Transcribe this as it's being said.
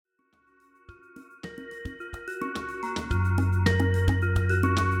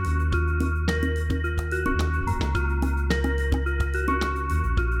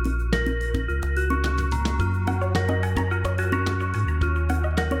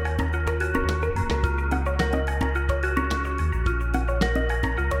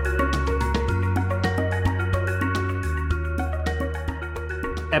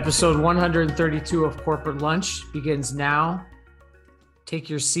Episode 132 of Corporate Lunch begins now. Take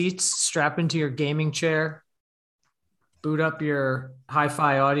your seats, strap into your gaming chair, boot up your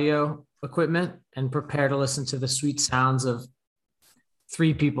hi-fi audio equipment, and prepare to listen to the sweet sounds of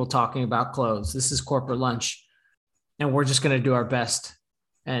three people talking about clothes. This is Corporate Lunch, and we're just going to do our best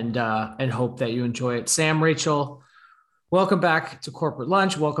and hope that you enjoy it. Sam, Rachel, welcome back to Corporate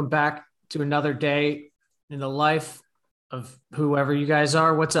Lunch. Welcome back to another day in the life of whoever you guys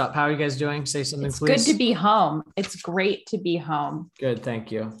are. What's up? How are you guys doing? Say something, it's please. It's good to be home. It's great to be home. Good.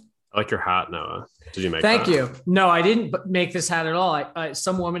 Thank you. I like your hat, Noah. Did you make Thank you. No, I didn't make this hat at all.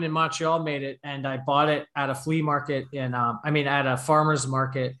 Some woman in Montreal made it, and I bought it at a flea market at a farmer's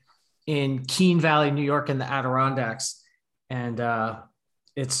market in Keene Valley, New York, in the Adirondacks. And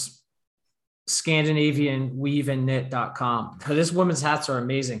it's ScandinavianWeaveandKnit.com. This woman's hats are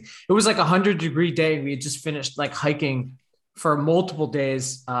amazing. It was like 100-degree day. We had just finished like hiking for multiple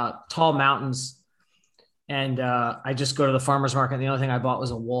days, tall mountains. And I just go to the farmer's market. And the only thing I bought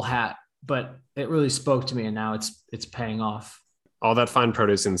was a wool hat, but it really spoke to me. And now it's paying off. All that fine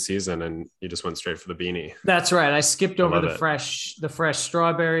produce in season, and you just went straight for the beanie. That's right. I skipped over the fresh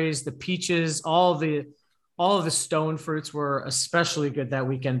strawberries, the peaches, all of the stone fruits were especially good that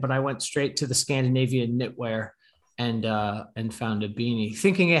weekend, but I went straight to the Scandinavian knitwear and found a beanie.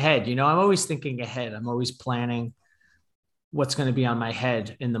 Thinking ahead, I'm always thinking ahead. I'm always planning what's going to be on my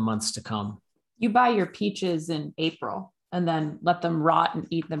head in the months to come. You buy your peaches in April and then let them rot and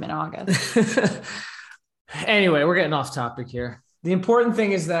eat them in August. Anyway, we're getting off topic here. The important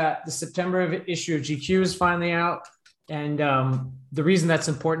thing is that the September issue of GQ is finally out. And the reason that's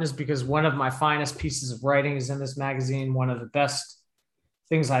important is because one of my finest pieces of writing is in this magazine. One of the best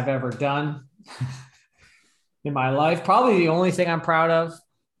things I've ever done in my life. Probably the only thing I'm proud of,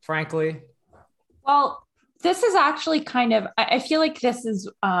 frankly. Well, this is actually I feel like this is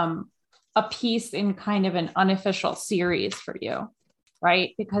a piece in kind of an unofficial series for you,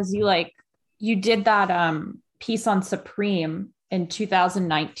 right? Because you did that piece on Supreme in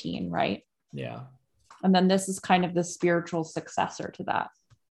 2019, right? Yeah. And then this is kind of the spiritual successor to that.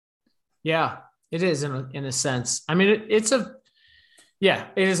 Yeah, it is in a sense. I mean, it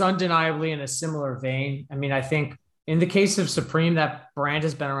is undeniably in a similar vein. I mean, I think in the case of Supreme, that brand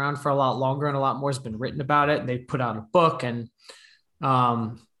has been around for a lot longer and a lot more has been written about it. They put out a book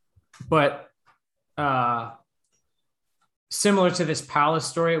but similar to this Palace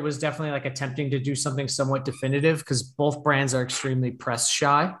story, it was definitely like attempting to do something somewhat definitive because both brands are extremely press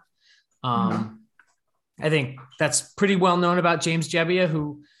shy. I think that's pretty well known about James Jebbia,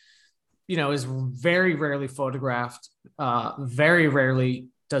 who, is very rarely photographed, very rarely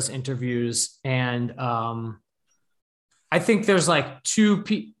does interviews. And I think there's like two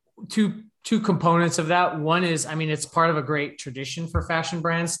components of that. One is, it's part of a great tradition for fashion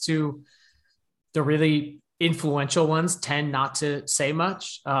brands to the really influential ones tend not to say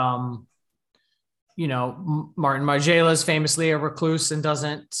much. Martin Margiela is famously a recluse and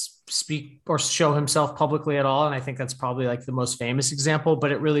doesn't speak or show himself publicly at all. And I think that's probably like the most famous example,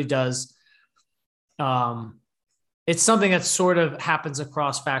 but it really does. It's something that sort of happens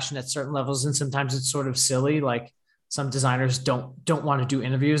across fashion at certain levels. And sometimes it's sort of silly. Like some designers don't want to do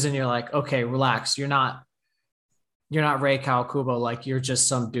interviews and you're like, okay, relax. You're not Ray Kawakubo. Like you're just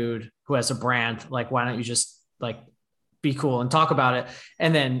some dude who has a brand. Like, why don't you just like be cool and talk about it?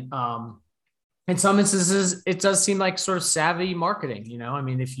 And then, in some instances, it does seem like sort of savvy marketing,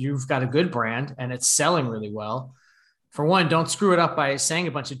 if you've got a good brand and it's selling really well, for one, don't screw it up by saying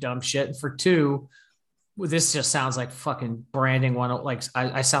a bunch of dumb shit. And for two, this just sounds like fucking branding one. Like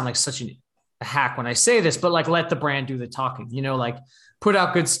I sound like such a hack when I say this, but like, let the brand do the talking, like put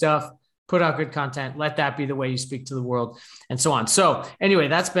out good stuff, put out good content, let that be the way you speak to the world and so on. So anyway,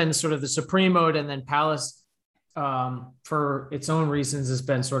 that's been sort of the Supreme mode. And then Palace, for its own reasons, has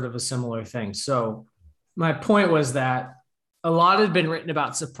been sort of a similar thing. So my point was that a lot had been written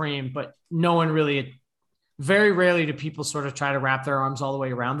about Supreme, but no one really, very rarely do people sort of try to wrap their arms all the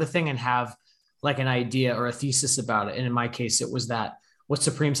way around the thing and have like an idea or a thesis about it. And in my case, it was that what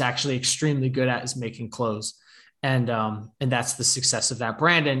Supreme's actually extremely good at is making clothes. And that's the success of that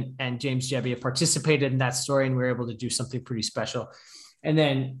brand. And James Jebbia participated in that story, and we were able to do something pretty special. And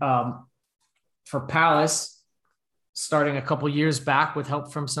then for Palace, starting a couple years back with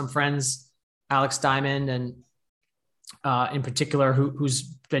help from some friends, Alex Diamond, and in particular, who's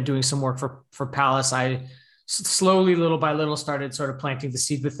been doing some work for Palace, I slowly, little by little, started sort of planting the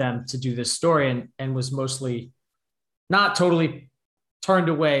seed with them to do this story, and was mostly not totally turned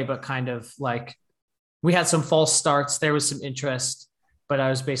away, but kind of like we had some false starts. There was some interest, but I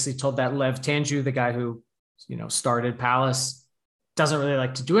was basically told that Lev Tanju, the guy who, started Palace, doesn't really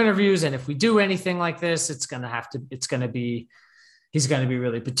like to do interviews. And if we do anything like this, he's going to be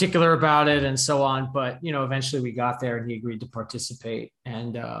really particular about it and so on. But, eventually we got there and he agreed to participate.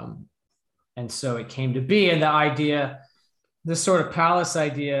 And so it came to be. And the idea, this sort of Palace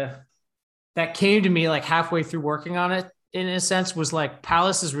idea that came to me like halfway through working on it, in a sense, was like,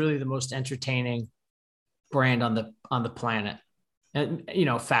 Palace is really the most entertaining brand on the planet, and,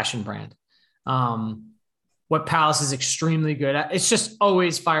 fashion brand. What Palace is extremely good at, it's just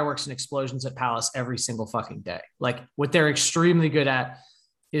always fireworks and explosions at Palace every single fucking day. Like, what they're extremely good at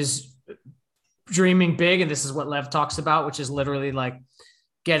is dreaming big. And this is what Lev talks about, which is literally like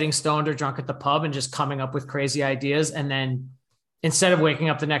getting stoned or drunk at the pub and just coming up with crazy ideas. And then instead of waking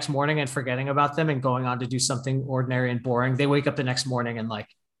up the next morning and forgetting about them and going on to do something ordinary and boring, they wake up the next morning and like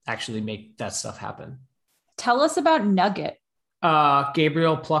actually make that stuff happen. Tell us about Nugget.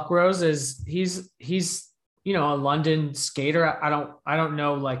 Gabriel Pluckrose he's a London skater. I don't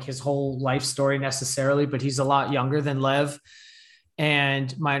know like his whole life story necessarily, but he's a lot younger than Lev.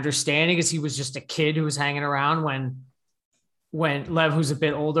 And my understanding is he was just a kid who was hanging around when Lev, who's a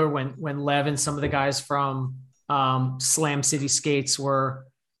bit older, when Lev and some of the guys from Slam City Skates were,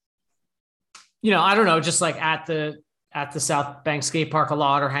 I don't know, just like at the South Bank skate park a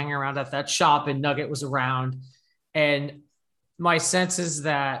lot, or hanging around at that shop, and Nugget was around. And my sense is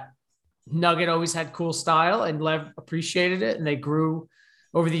that Nugget always had cool style and Lev appreciated it, and they grew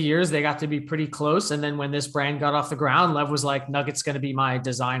over the years. They got to be pretty close. And then when this brand got off the ground, Lev was like, Nugget's going to be my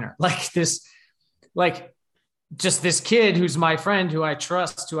designer. Just this kid who's my friend, who I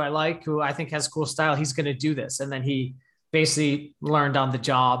trust, who I like, who I think has cool style, he's going to do this. And then he basically learned on the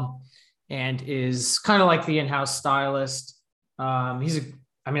job and is kind of like the in-house stylist. I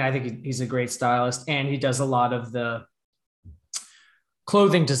think he's a great stylist, and he does a lot of the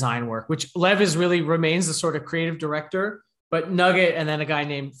clothing design work, which Lev remains the sort of creative director, but Nugget, and then a guy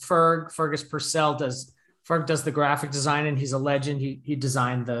named Fergus Purcell does the graphic design, and he's a legend. He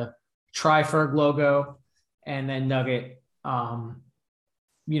designed the Tri-Ferg logo. And then Nugget,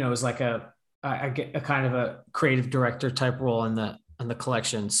 is like a kind of a creative director type role in the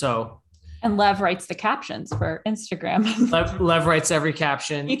collection. So, and Lev writes the captions for Instagram. Lev writes every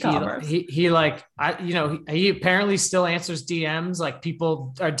caption. E-commerce. He apparently still answers DMs. Like,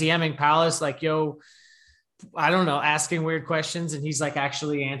 people are DMing Palace, like, yo, I don't know, asking weird questions, and he's like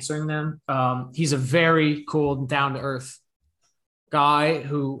actually answering them. He's a very cool, down to earth guy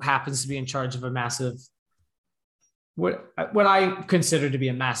who happens to be in charge of a massive, what I consider to be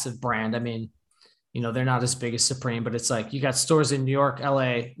a massive brand. I mean, they're not as big as Supreme, but it's like, you got stores in New York,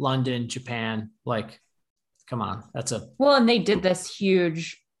 LA, London, Japan. Like, come on, and they did this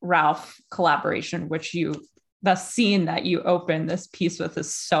huge Ralph collaboration, which the scene that you opened this piece with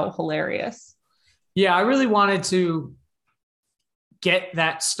is so hilarious. Yeah, I really wanted to get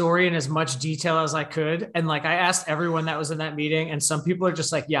that story in as much detail as I could. And like, I asked everyone that was in that meeting, and some people are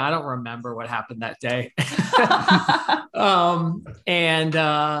just like, yeah, I don't remember what happened that day.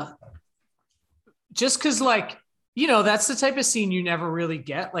 Just because, like, that's the type of scene you never really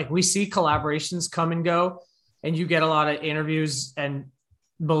get. Like, we see collaborations come and go, and you get a lot of interviews and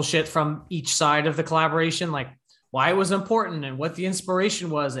bullshit from each side of the collaboration, like why it was important and what the inspiration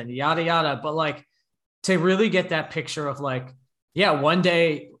was and yada, yada. But like, to really get that picture of like, yeah, one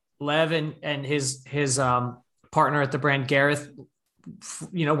day Lev and his partner at the brand, Gareth,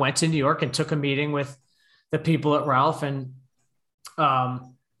 went to New York and took a meeting with the people at Ralph. And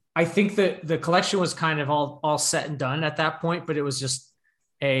I think that the collection was kind of all set and done at that point, but it was just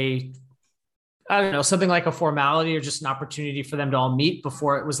something like a formality, or just an opportunity for them to all meet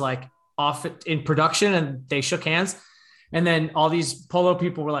before it was like off in production, and they shook hands. And then all these Polo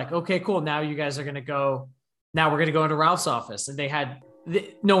people were like, okay, cool. Now you guys are going to go. Now we're going to go into Ralph's office. And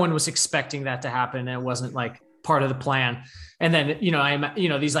no one was expecting that to happen. And it wasn't like part of the plan. And then,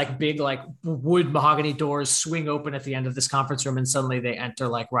 these like big, like wood mahogany doors swing open at the end of this conference room. And suddenly they enter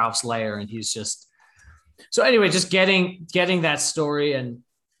like Ralph's lair, and he's just, so anyway, just getting that story. And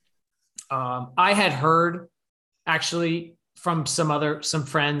I had heard actually from some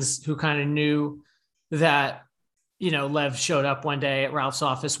friends who kind of knew that, Lev showed up one day at Ralph's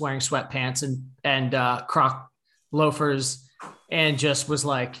office wearing sweatpants and Croc loafers, and just was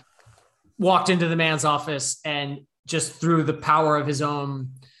like, walked into the man's office, and just through the power of his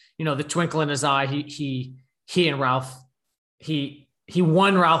own, the twinkle in his eye, he and Ralph, he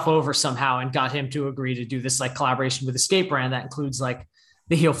won Ralph over somehow and got him to agree to do this like collaboration with a skate brand that includes like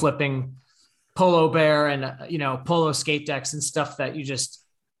the heel flipping Polo Bear and, Polo skate decks and stuff that you just,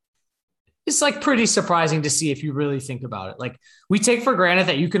 it's like pretty surprising to see if you really think about it. Like we take for granted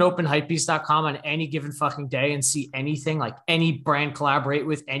that you can open hypebeast.com on any given fucking day and see anything, like any brand collaborate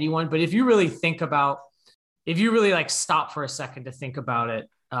with anyone. But if you really think about, if you really like stop for a second to think about it,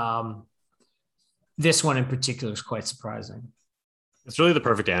 this one in particular is quite surprising. It's really the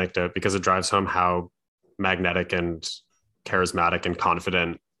perfect anecdote because it drives home how magnetic and charismatic and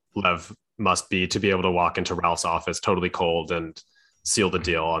confident Lev must be to be able to walk into Ralph's office totally cold and seal the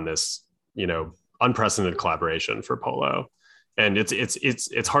deal on this, unprecedented collaboration for Polo. And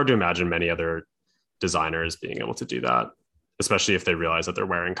it's hard to imagine many other designers being able to do that, especially if they realize that they're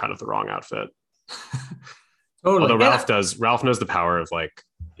wearing kind of the wrong outfit. Totally. Although Ralph knows the power of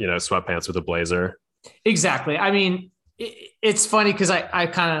sweatpants with a blazer. Exactly. I mean, it's funny because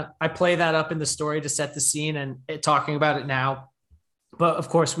I play that up in the story to set the scene and talking about it now. But of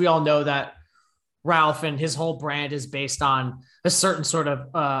course, we all know that Ralph and his whole brand is based on a certain sort of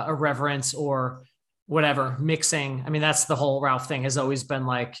irreverence or whatever mixing. I mean, that's the whole Ralph thing has always been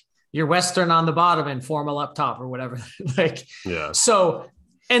like you're Western on the bottom and formal up top or whatever. Yeah. So,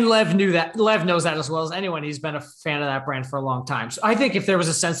 and Lev knew that. Lev knows that as well as anyone. He's been a fan of that brand for a long time. So I think if there was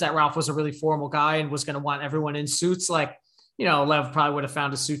a sense that Ralph was a really formal guy and was going to want everyone in suits, Lev probably would have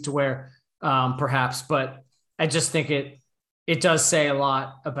found a suit to wear, perhaps. But I just think it does say a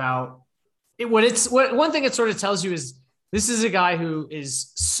lot about it. One thing it sort of tells you is this is a guy who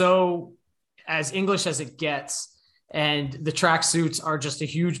is so as English as it gets, and the track suits are just a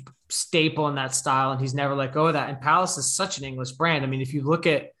huge staple in that style, and he's never let go of that. And Palace is such an English brand. I mean, if you look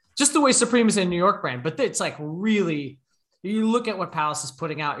at just the way Supreme is a New York brand, but it's like really, you look at what Palace is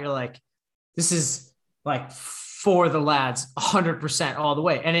putting out, you're like, this is like for the lads 100% all the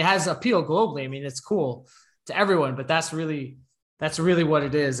way. And it has appeal globally. I mean, it's cool to everyone, but that's really what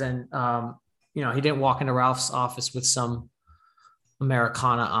it is. And, he didn't walk into Ralph's office with some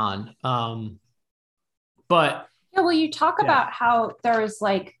Americana on. But yeah, well, you talk about how there's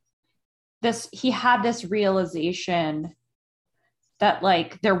like this, he had this realization that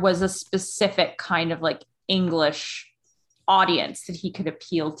like there was a specific kind of like English audience that he could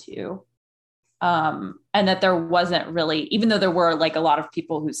appeal to. And that there wasn't really, even though there were like a lot of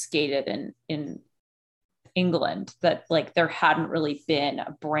people who skated in England, that like there hadn't really been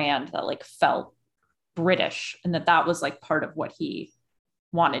a brand that like felt British, and that was like part of what he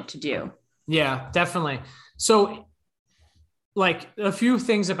wanted to do. Yeah, definitely. So like a few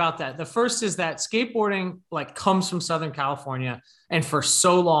things about that. The first is that skateboarding like comes from Southern California, and for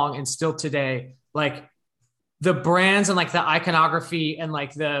so long and still today, like the brands and like the iconography and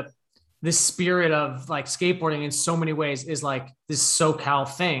like the spirit of like skateboarding in so many ways is like this SoCal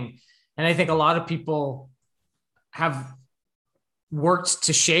thing. And I think a lot of people have worked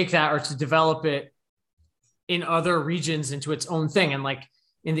to shake that or to develop it in other regions into its own thing. And like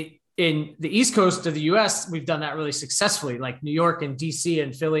in the East Coast of the US, we've done that really successfully. Like New York and DC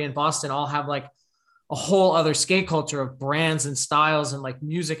and Philly and Boston all have like a whole other skate culture of brands and styles and like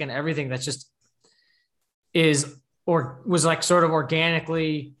music and everything that just is or was like sort of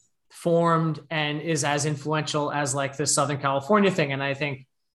organically formed and is as influential as like the Southern California thing. And I think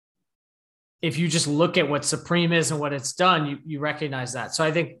if you just look at what Supreme is and what it's done, you recognize that. So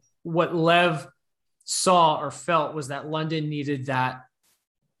I think what Lev saw or felt was that London needed that,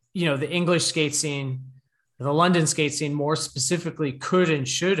 the English skate scene, the London skate scene more specifically could and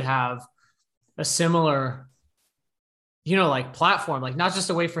should have a similar, like platform, like not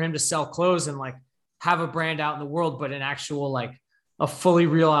just a way for him to sell clothes and like have a brand out in the world, but an actual, like a fully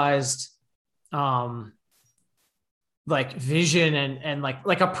realized, like vision and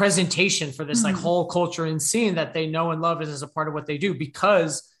like a presentation for this like whole culture and scene that they know and love as a part of what they do,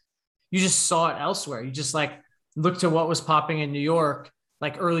 because you just saw it elsewhere. You just like look to what was popping in New York,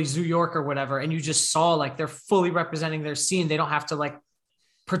 like early Zoo York or whatever. And you just saw like they're fully representing their scene. They don't have to like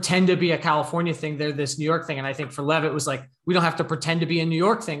pretend to be a California thing. They're this New York thing. And I think for Lev, it was like, we don't have to pretend to be a New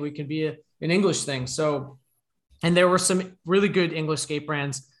York thing. We can be an English thing. So, and there were some really good English skate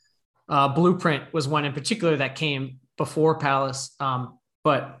brands. Blueprint was one in particular that came before Palace,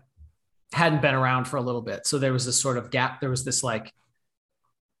 but hadn't been around for a little bit. So there was this sort of gap. There was this like,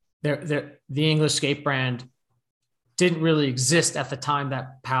 the English skate brand didn't really exist at the time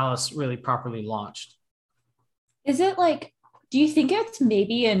that Palace really properly launched. Is it like, do you think it's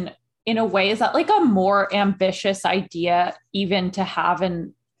maybe in a way, is that like a more ambitious idea even to have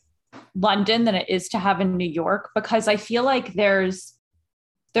in London than it is to have in New York? Because I feel like there's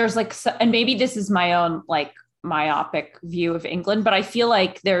like, and maybe this is my own like myopic view of England, but I feel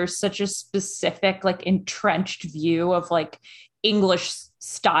like there's such a specific like entrenched view of like English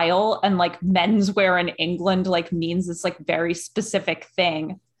style, and like menswear in England like means this like very specific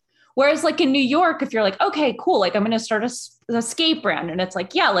thing, Whereas like in New York, if you're like, okay, cool, like I'm going to start a skate brand. And it's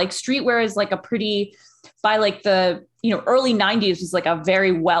like, yeah, like streetwear is like a pretty, by like the, early 90s was like a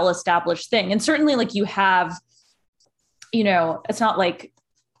very well-established thing. And certainly like you have, it's not like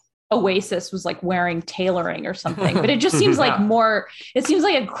Oasis was like wearing tailoring or something, but it just seems like it seems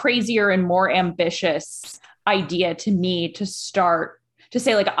like a crazier and more ambitious idea to me to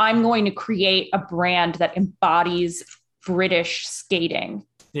say like, I'm going to create a brand that embodies British skating.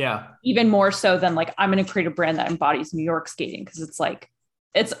 Yeah. Even more so than like, I'm going to create a brand that embodies New York skating. Cause it's like,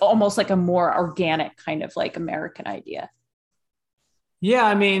 it's almost like a more organic kind of like American idea. Yeah.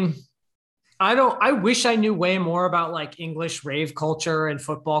 I mean, I wish I knew way more about like English rave culture and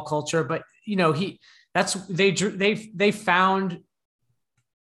football culture, but they found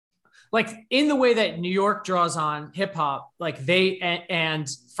like in the way that New York draws on hip hop, like and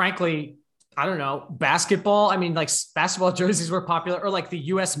frankly, I don't know, basketball. I mean, like basketball jerseys were popular, or like the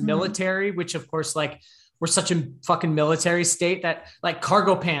US military, which of course, like we're such a fucking military state that like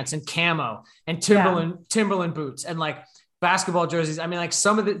cargo pants and camo and Timberland boots and like basketball jerseys. I mean, like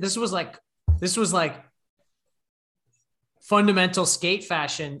this was like fundamental skate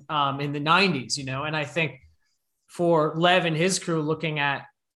fashion in the 90s, and I think for Lev and his crew looking at,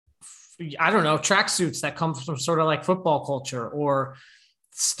 I don't know, tracksuits that come from sort of like football culture or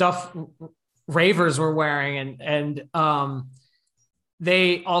stuff ravers were wearing. And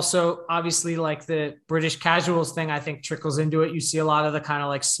they also obviously like the British casuals thing, I think trickles into it. You see a lot of the kind of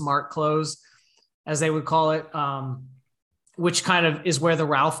like smart clothes, as they would call it, which kind of is where the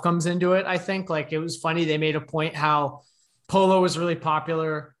Ralph comes into it. I think like it was funny. They made a point how Polo was really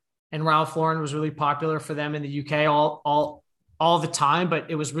popular and Ralph Lauren was really popular for them in the UK all the time,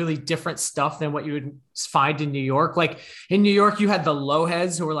 but it was really different stuff than what you would find in New York. Like in New York, you had the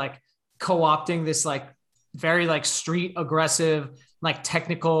Lowheads who were like co-opting this like very like street aggressive, like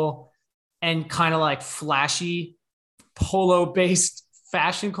technical and kind of like flashy polo based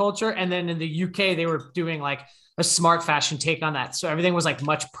fashion culture. And then in the UK, they were doing like a smart fashion take on that. So everything was like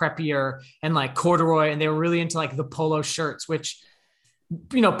much preppier and like corduroy. And they were really into like the polo shirts, which,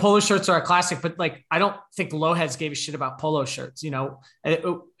 polo shirts are a classic, but like, I don't think Lowheads gave a shit about polo shirts. It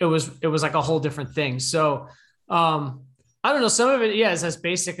was like a whole different thing. So, I don't know. Some of it, is as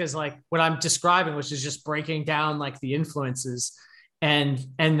basic as like what I'm describing, which is just breaking down like the influences and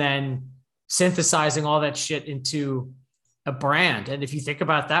then synthesizing all that shit into a brand. And if you think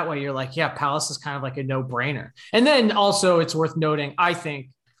about it that way, you're like, yeah, Palace is kind of like a no-brainer. And then also it's worth noting, I think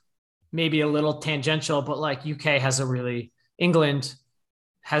maybe a little tangential, but like England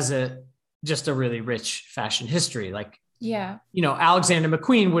has just a really rich fashion history. Like, yeah, Alexander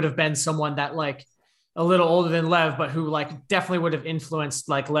McQueen would have been someone that like a little older than Lev, but who like definitely would have influenced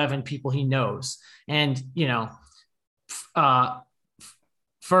like Lev and people he knows. And,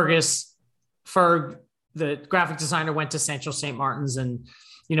 Ferg, the graphic designer, went to Central St. Martin's, and,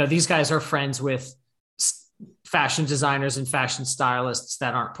 these guys are friends with fashion designers and fashion stylists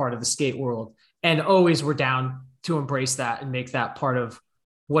that aren't part of the skate world, and always were down to embrace that and make that part of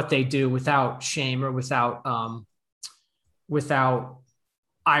what they do without shame or without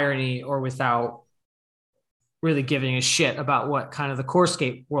irony or without really giving a shit about what kind of the core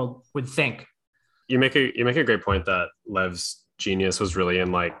skate world would think. You make a great point that Lev's genius was really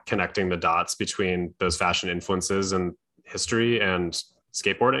in like connecting the dots between those fashion influences and history and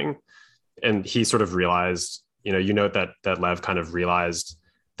skateboarding. And he sort of realized, you note that Lev kind of realized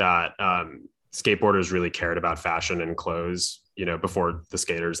that skateboarders really cared about fashion and clothes, before the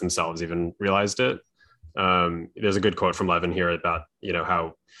skaters themselves even realized it. There's a good quote from Lev in here about,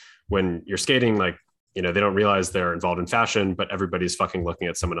 how when you're skating, like, they don't realize they're involved in fashion, but everybody's fucking looking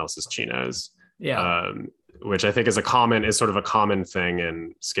at someone else's chinos. Yeah. Which I think is sort of a common thing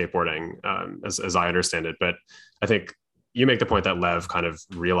in skateboarding, as I understand it. But I think you make the point that Lev kind of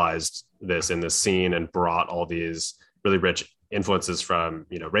realized this in this scene and brought all these really rich influences from,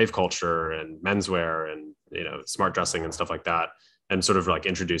 rave culture and menswear and, smart dressing and stuff like that, and sort of like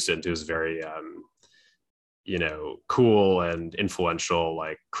introduced it into his very, cool and influential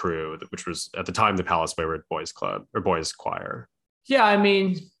like crew, which was at the time the Palace Wayward Boys Club or Boys Choir. Yeah. I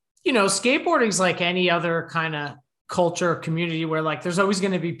mean, skateboarding is like any other kind of culture or community where like there's always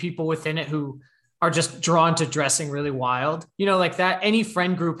going to be people within it who are just drawn to dressing really wild, like that. Any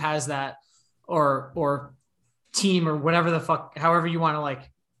friend group has that, or team or whatever the fuck, however you want to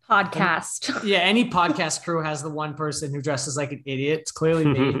like podcast. Yeah. Any podcast crew has the one person who dresses like an idiot. It's clearly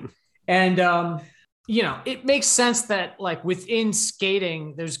me. And, it makes sense that like within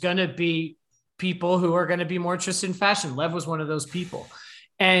skating, there's going to be people who are going to be more interested in fashion. Lev was one of those people.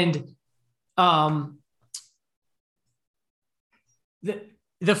 And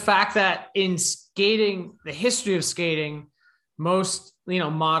the fact that in skating, the history of skating, most,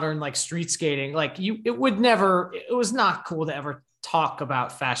 modern like street skating, like it was not cool to ever talk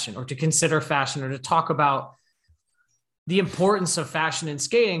about fashion or to consider fashion or to talk about the importance of fashion in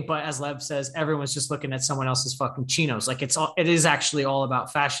skating. But as Lev says, everyone's just looking at someone else's fucking chinos. Like it is actually all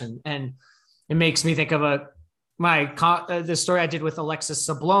about fashion. And it makes me think of the story I did with Alexis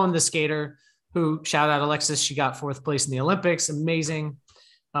Sablon, the skater, who, shout out Alexis, she got 4th place in the Olympics. Amazing.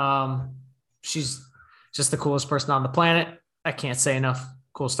 She's just the coolest person on the planet. I can't say enough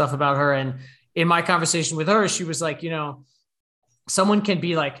cool stuff about her. And in my conversation with her, she was like, someone can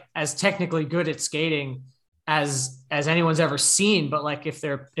be like as technically good at skating as anyone's ever seen, but like if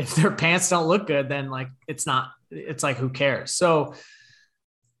their pants don't look good, then like it's like, who cares? So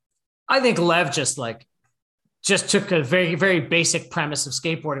I think Lev just took a very, very basic premise of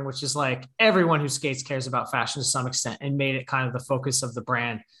skateboarding, which is like everyone who skates cares about fashion to some extent, and made it kind of the focus of the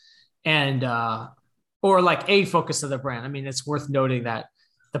brand, and or like a focus of the brand. I mean, it's worth noting that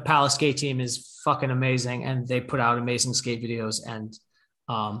the Palace skate team is fucking amazing, and they put out amazing skate videos, and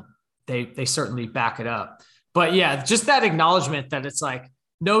they certainly back it up. But yeah, just that acknowledgement that it's like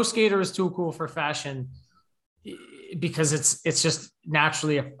no skater is too cool for fashion, because it's just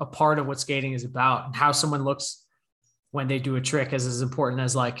naturally a part of what skating is about, and how someone looks when they do a trick is as important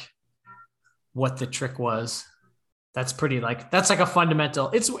as like what the trick was. That's that's like a fundamental.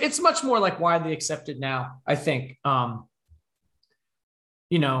 It's much more like widely accepted now, I think.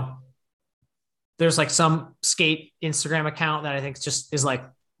 There's like some skate Instagram account that I think just is like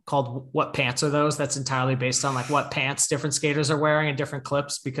called What Pants Are Those? That's entirely based on like what pants different skaters are wearing in different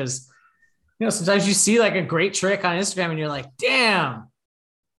clips, because sometimes you see like a great trick on Instagram and you're like, damn,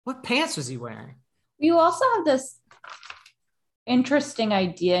 what pants was he wearing? You also have this interesting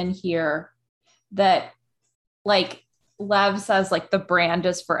idea in here that like Lev says, like the brand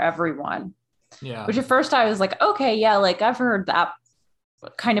is for everyone. Yeah. Which at first I was like, okay, yeah, like I've heard that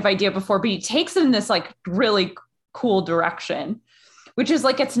kind of idea before, but he takes it in this like really cool direction, which is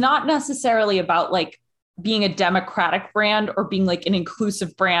like, it's not necessarily about like being a democratic brand or being like an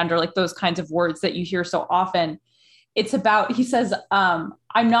inclusive brand or like those kinds of words that you hear so often. It's about, he says, I'm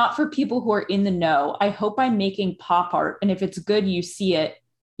not for people who are in the know. I hope I'm making pop art. And if it's good, you see it,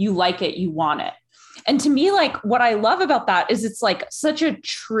 you like it, you want it. And to me, like what I love about that is it's like such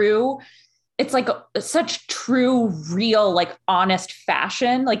true, real, like honest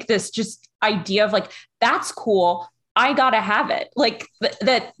fashion. Like this just idea of like, that's cool. I gotta have it. Like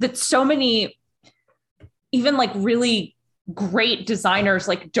that so many, even like really great designers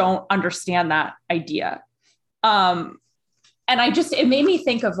like don't understand that idea. And it made me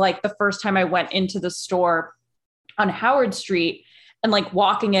think of like the first time I went into the store on Howard Street and like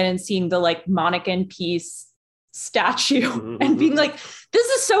walking in and seeing the like Monica Peace statue and being like, this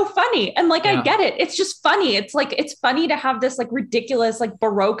is so funny. And like, yeah. I get it. It's just funny. It's like, it's funny to have this like ridiculous, like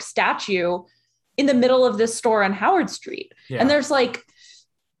Baroque statue in the middle of this store on Howard Street. Yeah. And there's like,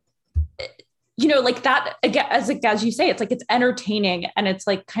 like that, again, as you say, it's like, it's entertaining and it's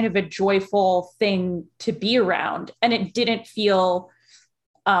like kind of a joyful thing to be around. And it didn't feel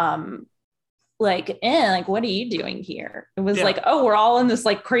like, what are you doing here? It was like, oh, we're all in this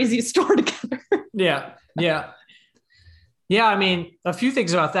like crazy store together. Yeah. Yeah. Yeah. I mean, a few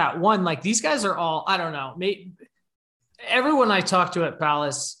things about that. One, like these guys are all, I don't know, everyone I talk to at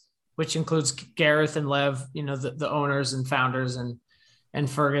Palace, which includes Gareth and Lev, the owners and founders and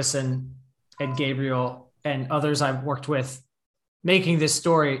Fergus and Gabriel and others I've worked with making this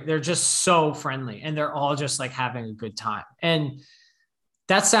story, they're just so friendly and they're all just like having a good time. And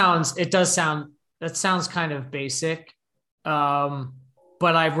that sounds kind of basic.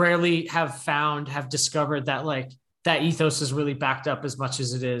 But I rarely have discovered that like that ethos is really backed up as much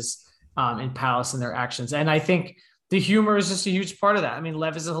as it is in Palace and their actions. And I think the humor is just a huge part of that. I mean,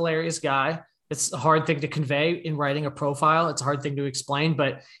 Lev is a hilarious guy. It's a hard thing to convey in writing a profile. It's a hard thing to explain,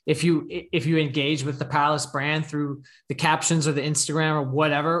 but if you engage with the Palace brand through the captions or the Instagram or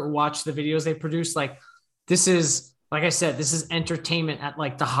whatever, watch the videos they produce, like this is, like I said, this is entertainment at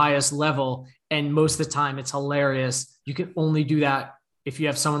like the highest level. And most of the time it's hilarious. You can only do that if you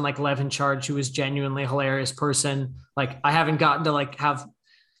have someone like Lev in charge, who is genuinely a hilarious person. Like I haven't gotten to like have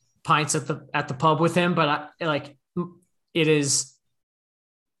pints at the pub with him, but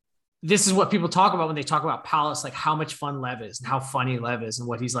this is what people talk about when they talk about Palace, like how much fun Lev is and how funny Lev is and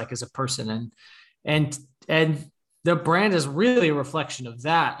what he's like as a person. And the brand is really a reflection of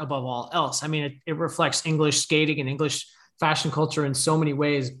that above all else. I mean, it reflects English skating and English fashion culture in so many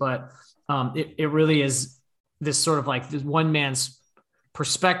ways, but it really is this sort of like this one man's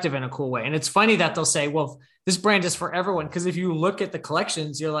perspective in a cool way. And it's funny that they'll say, well, this brand is for everyone. Because if you look at the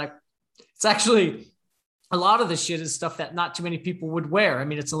collections, you're like, it's actually a lot of the shit is stuff that not too many people would wear. I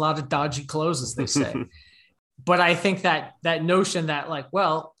mean, it's a lot of dodgy clothes, as they say. But I think that notion that like,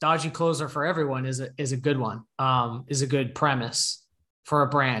 well, dodgy clothes are for everyone is a good one, is a good premise for a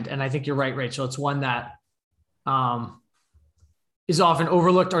brand. And I think you're right, Rachel. It's one that is often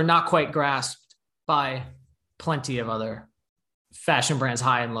overlooked or not quite grasped by plenty of other fashion brands,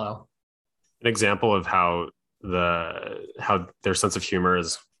 high and low. An example of how their sense of humor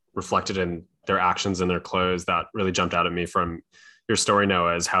is reflected in their actions and their clothes that really jumped out at me from your story,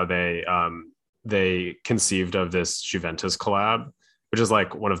 Noah, is how they conceived of this Juventus collab, which is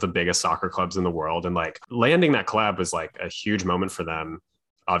like one of the biggest soccer clubs in the world. And like landing that collab was like a huge moment for them,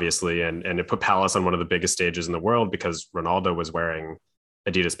 obviously. And it put Palace on one of the biggest stages in the world because Ronaldo was wearing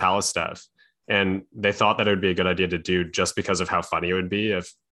Adidas Palace stuff. And they thought that it would be a good idea to do just because of how funny it would be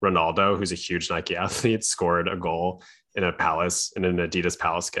if Ronaldo, who's a huge Nike athlete, scored a goal in an Adidas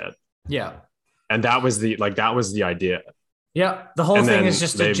Palace kit. Yeah. And that was the idea. Yeah. The whole thing is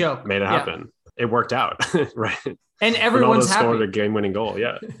just a joke. Made it happen. Yeah. It worked out. Right. And everyone's Ronaldo happy. Scored a game-winning goal.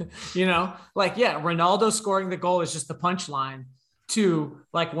 Yeah. Ronaldo scoring the goal is just the punchline to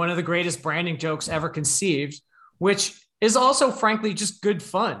like one of the greatest branding jokes ever conceived, which is also frankly just good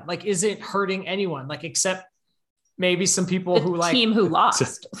fun. Like, isn't hurting anyone, like, except maybe some people the team who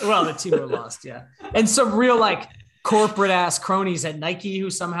lost. Well, the team who lost. Yeah. And some real like corporate ass cronies at Nike who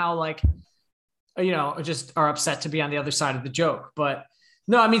somehow like, just are upset to be on the other side of the joke. But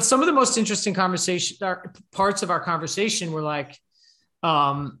no, I mean, some of the most interesting parts of our conversation were like,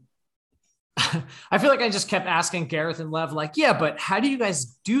 I feel like I just kept asking Gareth and Lev, like, yeah, but how do you guys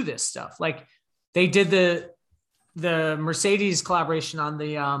do this stuff? Like they did the Mercedes collaboration on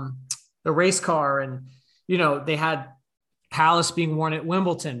the race car, and, they had Palace being worn at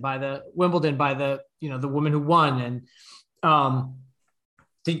Wimbledon by the the woman who won. And,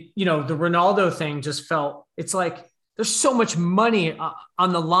 the Ronaldo thing just felt, it's like, there's so much money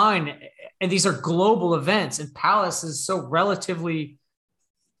on the line, and these are global events, and Palace is so relatively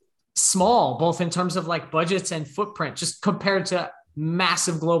small, both in terms of like budgets and footprint, just compared to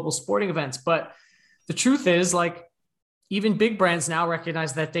massive global sporting events. But the truth is, like, even big brands now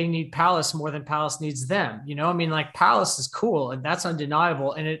recognize that they need Palace more than Palace needs them. I mean, like, Palace is cool, and that's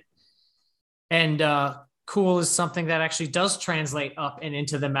undeniable. And cool is something that actually does translate up and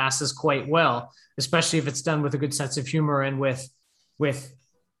into the masses quite well, especially if it's done with a good sense of humor and with Lev's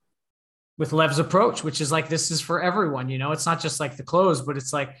approach, which is like, this is for everyone. It's not just like the clothes, but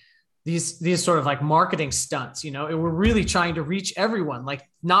it's like these sort of like marketing stunts. We're really trying to reach everyone, like,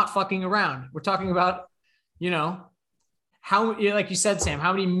 not fucking around. We're talking about, how, like you said, Sam,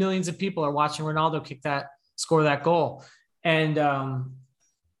 how many millions of people are watching Ronaldo score that goal. And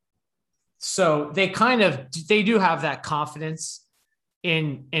so they do have that confidence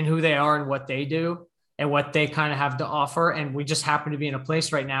in who they are and what they do and what they kind of have to offer. And we just happen to be in a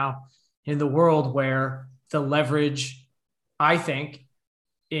place right now in the world where the leverage, I think,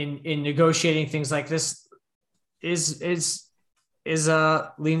 in negotiating things like this is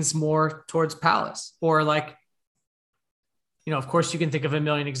leans more towards Palace. Or like, of course you can think of a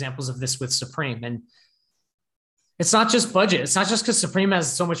million examples of this with Supreme. And it's not just budget. It's not just because Supreme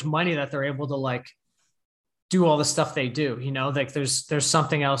has so much money that they're able to like do all the stuff they do. Like there's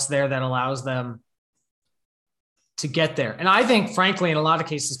something else there that allows them to get there. And I think, frankly, in a lot of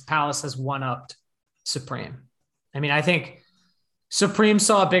cases, Palace has one-upped Supreme. I mean, I think Supreme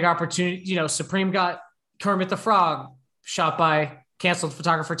saw a big opportunity. Supreme got Kermit the Frog shot by canceled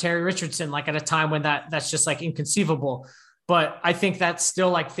photographer Terry Richardson, like at a time when that's just like inconceivable. But I think that's still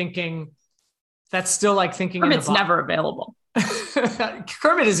like thinking. Kermit's never available.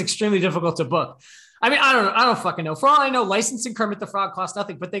 Kermit is extremely difficult to book. I mean, I don't fucking know. For all I know, licensing Kermit the Frog cost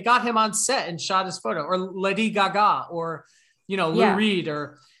nothing, but they got him on set and shot his photo, or Lady Gaga, or, Lou Reed,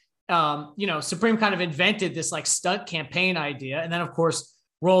 or, Supreme kind of invented this like stunt campaign idea. And then of course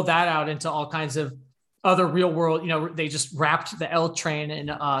rolled that out into all kinds of other real world, they just wrapped the L train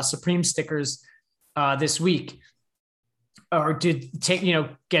in Supreme stickers this week. Or did take,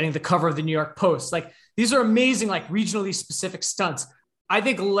 getting the cover of the New York Post. Like, these are amazing, like regionally specific stunts. I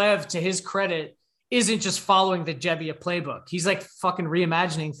think Lev, to his credit, isn't just following the Jebbia playbook. He's like fucking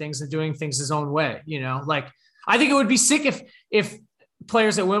reimagining things and doing things his own way. Like, I think it would be sick if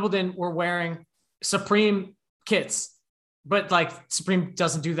players at Wimbledon were wearing Supreme kits, but like Supreme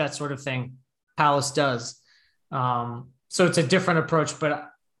doesn't do that sort of thing. Palace does. So it's a different approach. But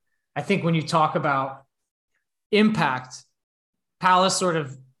I think when you talk about impact, Palace sort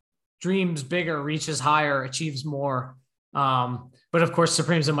of dreams bigger, reaches higher, achieves more. But of course,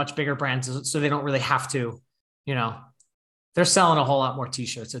 Supreme's a much bigger brand, so they don't really have to you know, they're selling a whole lot more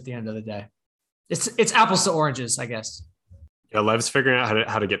t-shirts at the end of the day. It's apples to oranges, I guess. Yeah, Lev's figuring out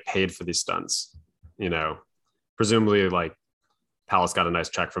how to get paid for these stunts. You know, presumably like Palace got a nice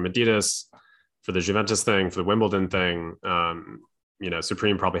check from Adidas for the Juventus thing, for the Wimbledon thing. You know,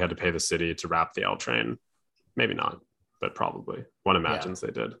 Supreme probably had to pay the city to wrap the L train. Maybe not, but probably. One imagines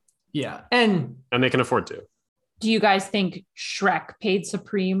they did. Yeah. And they can afford to. Do you guys think Shrek paid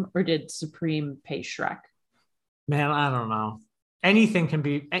Supreme or did Supreme pay Shrek? Man, I don't know. Anything can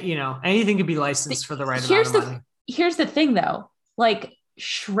be licensed for the right amount of money. Here's the thing though, like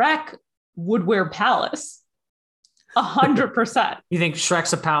Shrek would wear Palace 100%. You think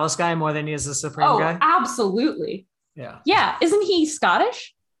Shrek's a Palace guy more than he is a Supreme guy? Absolutely. Yeah. Yeah. Isn't he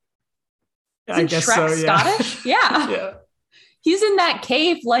Scottish? I guess Shrek so, yeah. Scottish? Yeah. Yeah. He's in that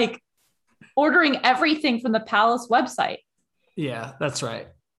cave, like ordering everything from the Palace website. Yeah, that's right.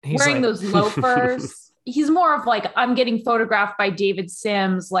 He's wearing those loafers. He's more of like, I'm getting photographed by David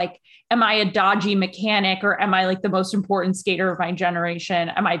Sims. Like, am I a dodgy mechanic or am I like the most important skater of my generation?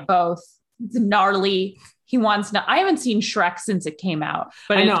 Am I both? It's gnarly. He wants to. I haven't seen Shrek since it came out,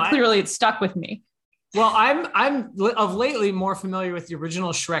 but clearly it stuck with me. Well, I'm of lately more familiar with the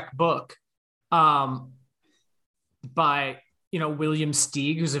original Shrek book, by William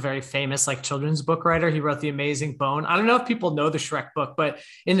Steig, who's a very famous like children's book writer. He wrote The Amazing Bone. I don't know if people know the Shrek book, but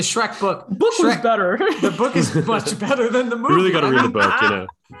in the Shrek book, Shrek was better. The book is much better than the movie. You really got to read the book,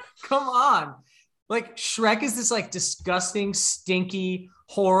 Come on. Like Shrek is this like disgusting, stinky,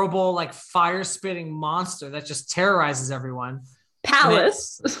 horrible, like fire spitting monster that just terrorizes everyone.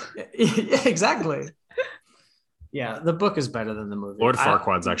 Palace. Yeah, exactly. Yeah, the book is better than the movie. Lord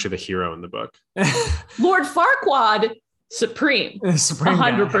Farquaad's actually the hero in the book. Lord Farquaad, Supreme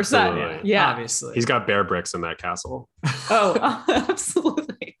 100%. Yeah, obviously. He's got bear bricks in that castle. Oh,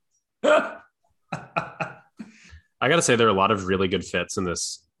 absolutely. I got to say, there are a lot of really good fits in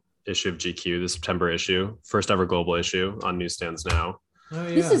this issue of GQ, the September issue, first ever global issue on newsstands now. Oh,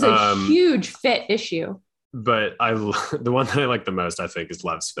 yeah. This is a huge fit issue. But the one that I like the most, I think, is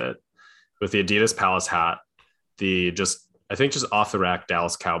Lev's fit with the Adidas Palace hat, just off the rack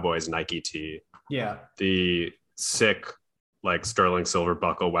Dallas Cowboys Nike tee. Yeah. The sick, like sterling silver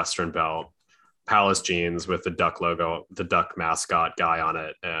buckle Western belt, Palace jeans with the duck logo, the duck mascot guy on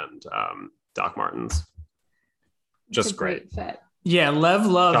it, and Doc Martens. Just great fit. Yeah, Lev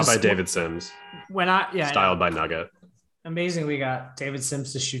loves. Shot by David Sims. Styled by Nugget. Amazing, we got David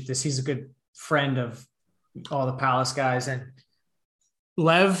Sims to shoot this. He's a good friend of all the Palace guys, and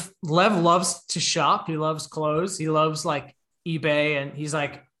Lev loves to shop. He loves clothes. He loves like eBay, and he's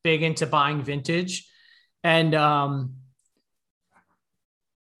like big into buying vintage. And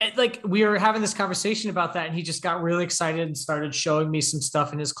like we were having this conversation about that, and he just got really excited and started showing me some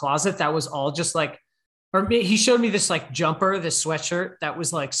stuff in his closet that was all just like, or he showed me this like jumper, this sweatshirt that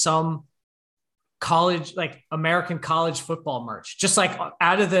was like some college, like American college football merch, just like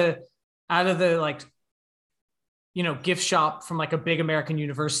out of the like, gift shop from like a big American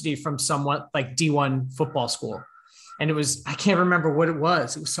university from somewhat like D1 football school. And it was, I can't remember what it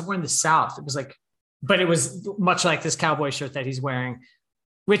was. It was somewhere in the South. It was like, but it was much like this cowboy shirt that he's wearing,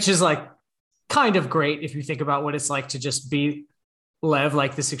 which is like kind of great if you think about what it's like to just be Lev,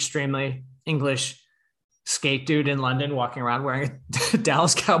 like this extremely English skate dude in London walking around wearing a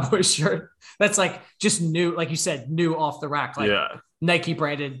Dallas Cowboys shirt. That's like just new, like you said, new off the rack, like Nike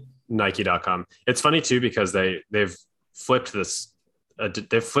branded. Nike.com. It's funny too, because they've flipped this.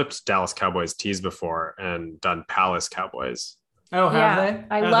 They've flipped Dallas Cowboys tees before and done Palace Cowboys. Oh, have they?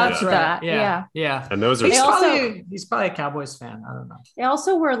 I loved that. Right. Yeah. And those are he's probably a Cowboys fan. I don't know. They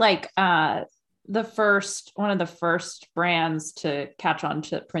also were like one of the first brands to catch on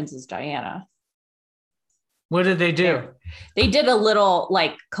to Princess Diana. What did they do? They did a little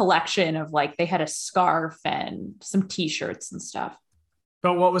like collection of like, they had a scarf and some t-shirts and stuff.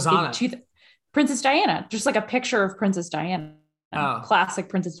 But what was on it? Princess Diana, just like a picture of Princess Diana. Classic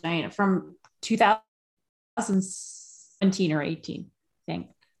Princess Diana from 2017 or 18, I think.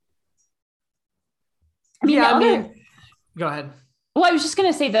 Go ahead. Well, I was just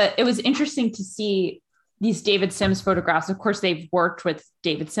going to say that it was interesting to see these David Sims photographs. Of course, they've worked with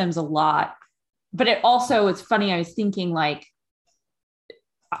David Sims a lot, but it's funny. I was thinking like,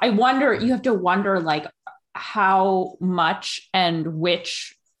 you have to wonder like how much and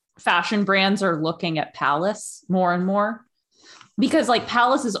which fashion brands are looking at Palace more and more, because like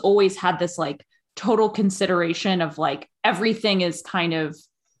Palace has always had this like total consideration of like everything is kind of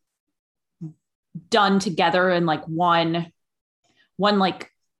done together in like one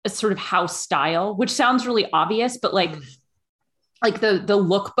like a sort of house style, which sounds really obvious, but like like the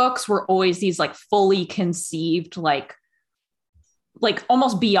lookbooks were always these like fully conceived, like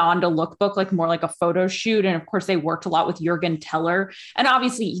almost beyond a lookbook, like more like a photo shoot. And of course they worked a lot with Jürgen Teller, and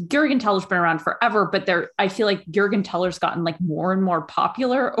obviously Jürgen Teller's been around forever, but I feel like Jürgen Teller's gotten like more and more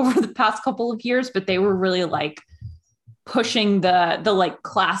popular over the past couple of years, but they were really like pushing the like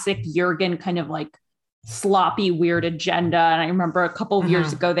classic Jürgen kind of like sloppy, weird agenda. And I remember a couple of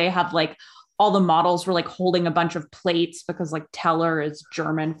years ago, they had like all the models were like holding a bunch of plates because like Teller is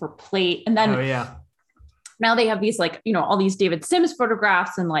German for plate. And then now they have these like, you know, all these David Sims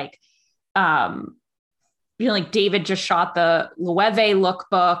photographs, and like, you know, like David just shot the Loewe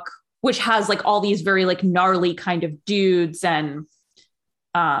lookbook, which has like all these very like gnarly kind of dudes. And,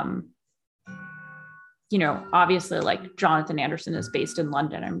 you know, obviously like Jonathan Anderson is based in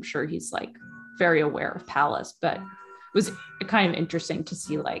London. I'm sure he's like very aware of Palace, but it was kind of interesting to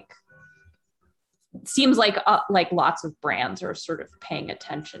see, like, it seems like lots of brands are sort of paying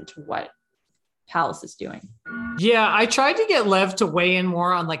attention to what Palace is doing. Yeah, I tried to get Lev to weigh in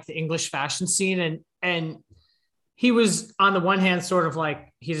more on like the English fashion scene, and he was on the one hand sort of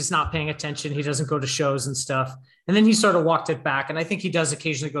like he's just not paying attention. He doesn't go to shows and stuff, and then he sort of walked it back. And I think he does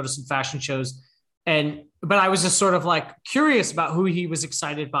occasionally go to some fashion shows, but I was just sort of like curious about who he was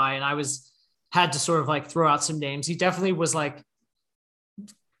excited by, and had to sort of like throw out some names. He definitely was like,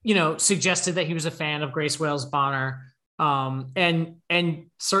 you know, suggested that he was a fan of Grace Wales Bonner. And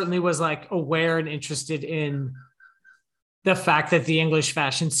certainly was like aware and interested in the fact that the English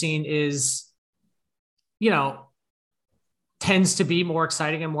fashion scene is, you know, tends to be more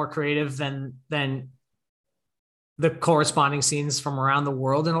exciting and more creative than the corresponding scenes from around the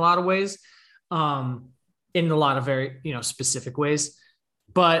world in a lot of ways, in a lot of very, you know, specific ways.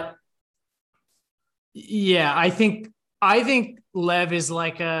 But yeah, I think Lev is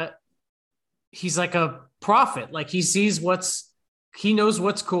he's like a prophet. Like he he knows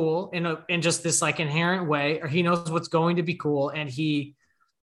what's cool in just this like inherent way, or he knows what's going to be cool. And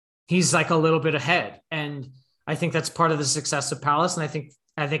he's like a little bit ahead. And I think that's part of the success of Palace. And I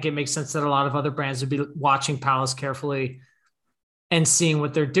think it makes sense that a lot of other brands would be watching Palace carefully and seeing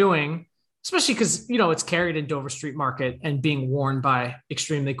what they're doing, especially because, you know, it's carried in Dover Street Market and being worn by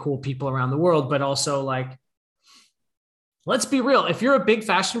extremely cool people around the world. But also, like, let's be real. If you're a big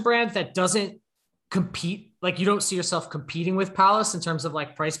fashion brand that doesn't compete, like you don't see yourself competing with Palace in terms of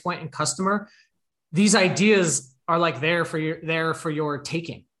like price point and customer, these ideas are like there for your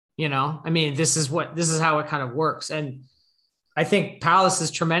taking, you know? I mean, this is how it kind of works. And I think Palace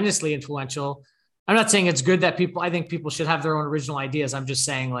is tremendously influential. I'm not saying it's good that I think people should have their own original ideas. I'm just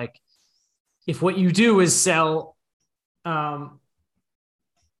saying, like, if what you do is sell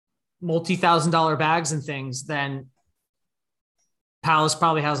multi-$1,000 bags and things, then Palace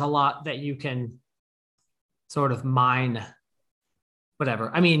probably has a lot that you can sort of mine,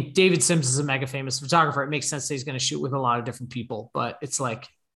 whatever. I mean, David Sims is a mega famous photographer. It makes sense that he's going to shoot with a lot of different people, but it's like,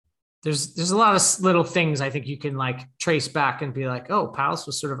 there's a lot of little things I think you can like trace back and be like, oh, Palace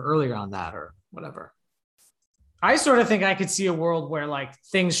was sort of earlier on that or whatever. I sort of think I could see a world where like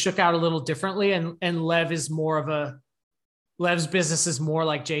things shook out a little differently, and Lev's business is more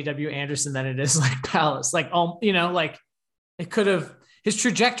like JW Anderson than it is like Palace. Like, you know, like his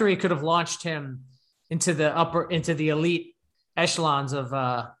trajectory could have launched him into the elite echelons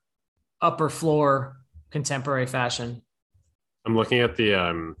of upper floor contemporary fashion. I'm looking at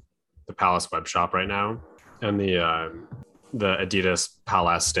the Palace web shop right now, and the Adidas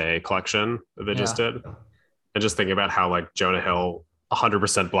Palace Day collection that they just did. And just thinking about how like Jonah Hill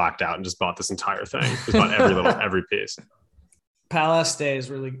 100% blacked out and just bought this entire thing. Just bought every piece. Palace Day is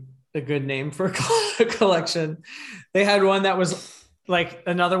really a good name for a collection. They had one that was like,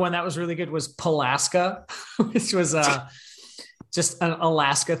 another one that was really good was Palaska, which was just an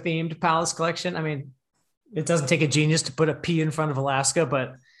Alaska themed Palace collection. I mean, it doesn't take a genius to put a P in front of Alaska,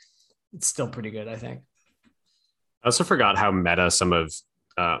 but it's still pretty good, I think. I also forgot how meta some of,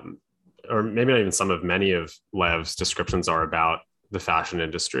 or maybe not even some of, many of Lev's descriptions are about the fashion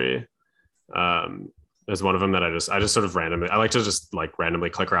industry. There's one of them that I just sort of randomly, I like to just like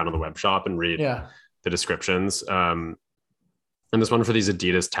randomly click around on the web shop and read the descriptions. And this one for these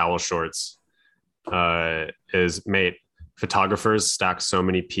Adidas towel shorts is, mate, photographers stacked so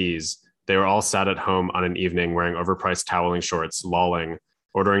many peas. They were all sat at home on an evening wearing overpriced toweling shorts, lolling,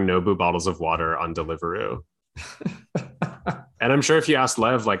 ordering Nobu bottles of water on Deliveroo. And I'm sure if you asked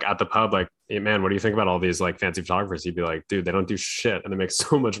Lev, like at the pub, like, hey, man, what do you think about all these like fancy photographers? He'd be like, dude, they don't do shit and they make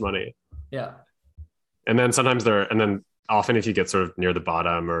so much money. Yeah. And then sometimes often if you get sort of near the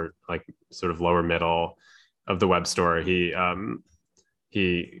bottom or like sort of lower middle of the web store, he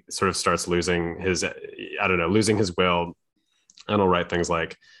sort of starts losing his will And he'll write things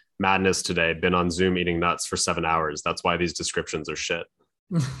like, madness today, been on Zoom eating nuts for 7 hours. That's why these descriptions are shit.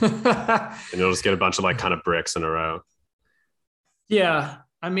 And you'll just get a bunch of like kind of bricks in a row. Yeah.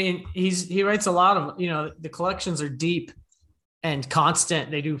 I mean, he writes a lot of, the collections are deep and constant.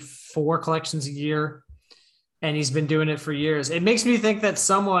 They do 4 collections a year, and he's been doing it for years. It makes me think that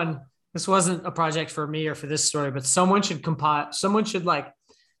this wasn't a project for me or for this story, but someone should like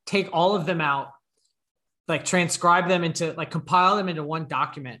take all of them out, like transcribe them into, like compile them into one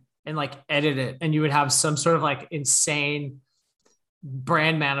document and like edit it. And you would have some sort of like insane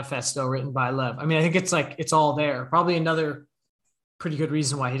brand manifesto written by Lev. I mean, I think it's all there. Probably another pretty good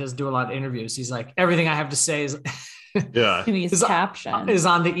reason why he doesn't do a lot of interviews. He's like, everything I have to say is caption is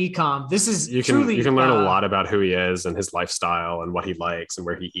on the ecom. This is you can learn a lot about who he is and his lifestyle and what he likes and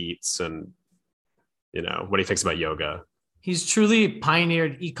where he eats and what he thinks about yoga. He's truly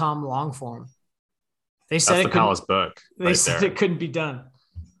pioneered ecom long form. They said that's the Palace book. They said it couldn't be done.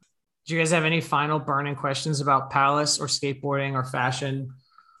 Do you guys have any final burning questions about Palace or skateboarding or fashion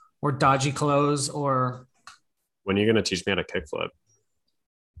or dodgy clothes or? When are you going to teach me how to kickflip?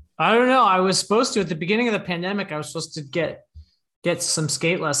 I don't know. I was supposed to at the beginning of the pandemic. I was supposed to get some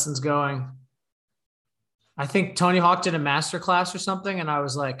skate lessons going. I think Tony Hawk did a master class or something, and I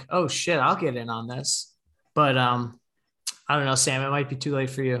was like, "Oh shit, I'll get in on this." But I don't know, Sam. It might be too late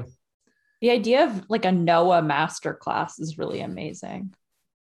for you. The idea of like a Noah master class is really amazing.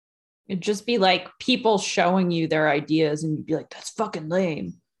 It'd just be like people showing you their ideas, and you'd be like, "That's fucking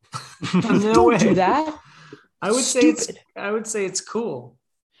lame." Don't do that. I would say it's cool.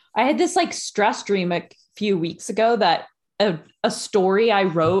 I had this like stress dream a few weeks ago that a story I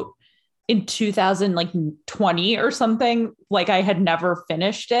wrote in 2020 or something, like I had never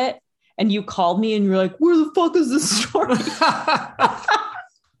finished it. And you called me and you're like, where the fuck is this story?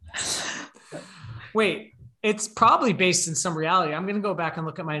 Wait, it's probably based in some reality. I'm going to go back and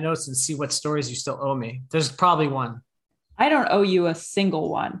look at my notes and see what stories you still owe me. There's probably one. I don't owe you a single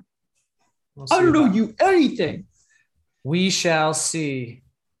one. I don't owe you anything. We shall see.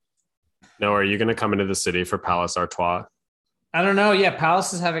 No, are you going to come into the city for Palace Artois? I don't know. Yeah,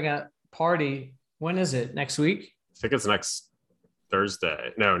 Palace is having a party. When is it? Next week? I think it's next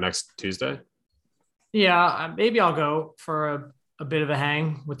Thursday. No, next Tuesday. Yeah, maybe I'll go for a bit of a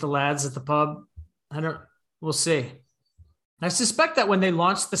hang with the lads at the pub. We'll see. I suspect that when they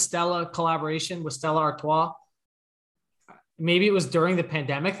launched the Stella collaboration with Stella Artois, maybe it was during the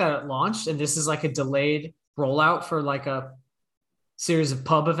pandemic that it launched, and this is like a delayed rollout for like a series of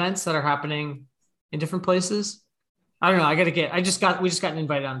pub events that are happening in different places. I don't know. We just got an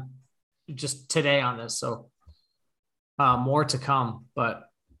invite on just today on this. So more to come, but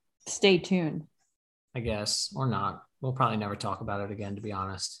stay tuned, I guess, or not. We'll probably never talk about it again, to be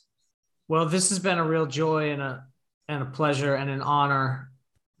honest. Well, this has been a real joy and a pleasure and an honor,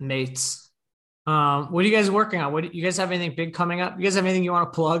 mates. What are you guys working on? You guys have anything big coming up? You guys have anything you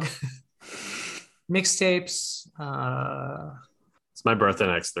want to plug? Mixtapes? It's my birthday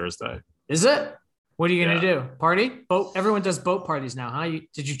next Thursday. Is it? What are you going to do? Party? Boat? Everyone does boat parties now, huh?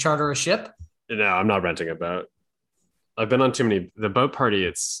 Did you charter a ship? No, I'm not renting a boat. I've been on too many. The boat party,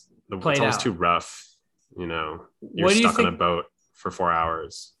 it's always too rough. You're stuck on a boat for 4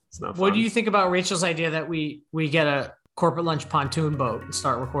 hours. It's not fun. What do you think about Rachel's idea that we get a corporate lunch pontoon boat and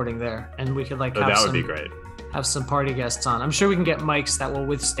start recording there, and we could that would be great. Have some party guests on. I'm sure we can get mics that will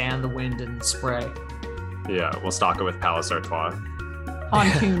withstand the wind and spray. Yeah, we'll stock it with Palace Artois.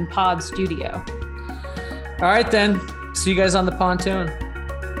 Pontoon Pod Studio. All right, then. See you guys on the pontoon.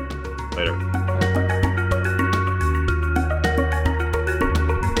 Later.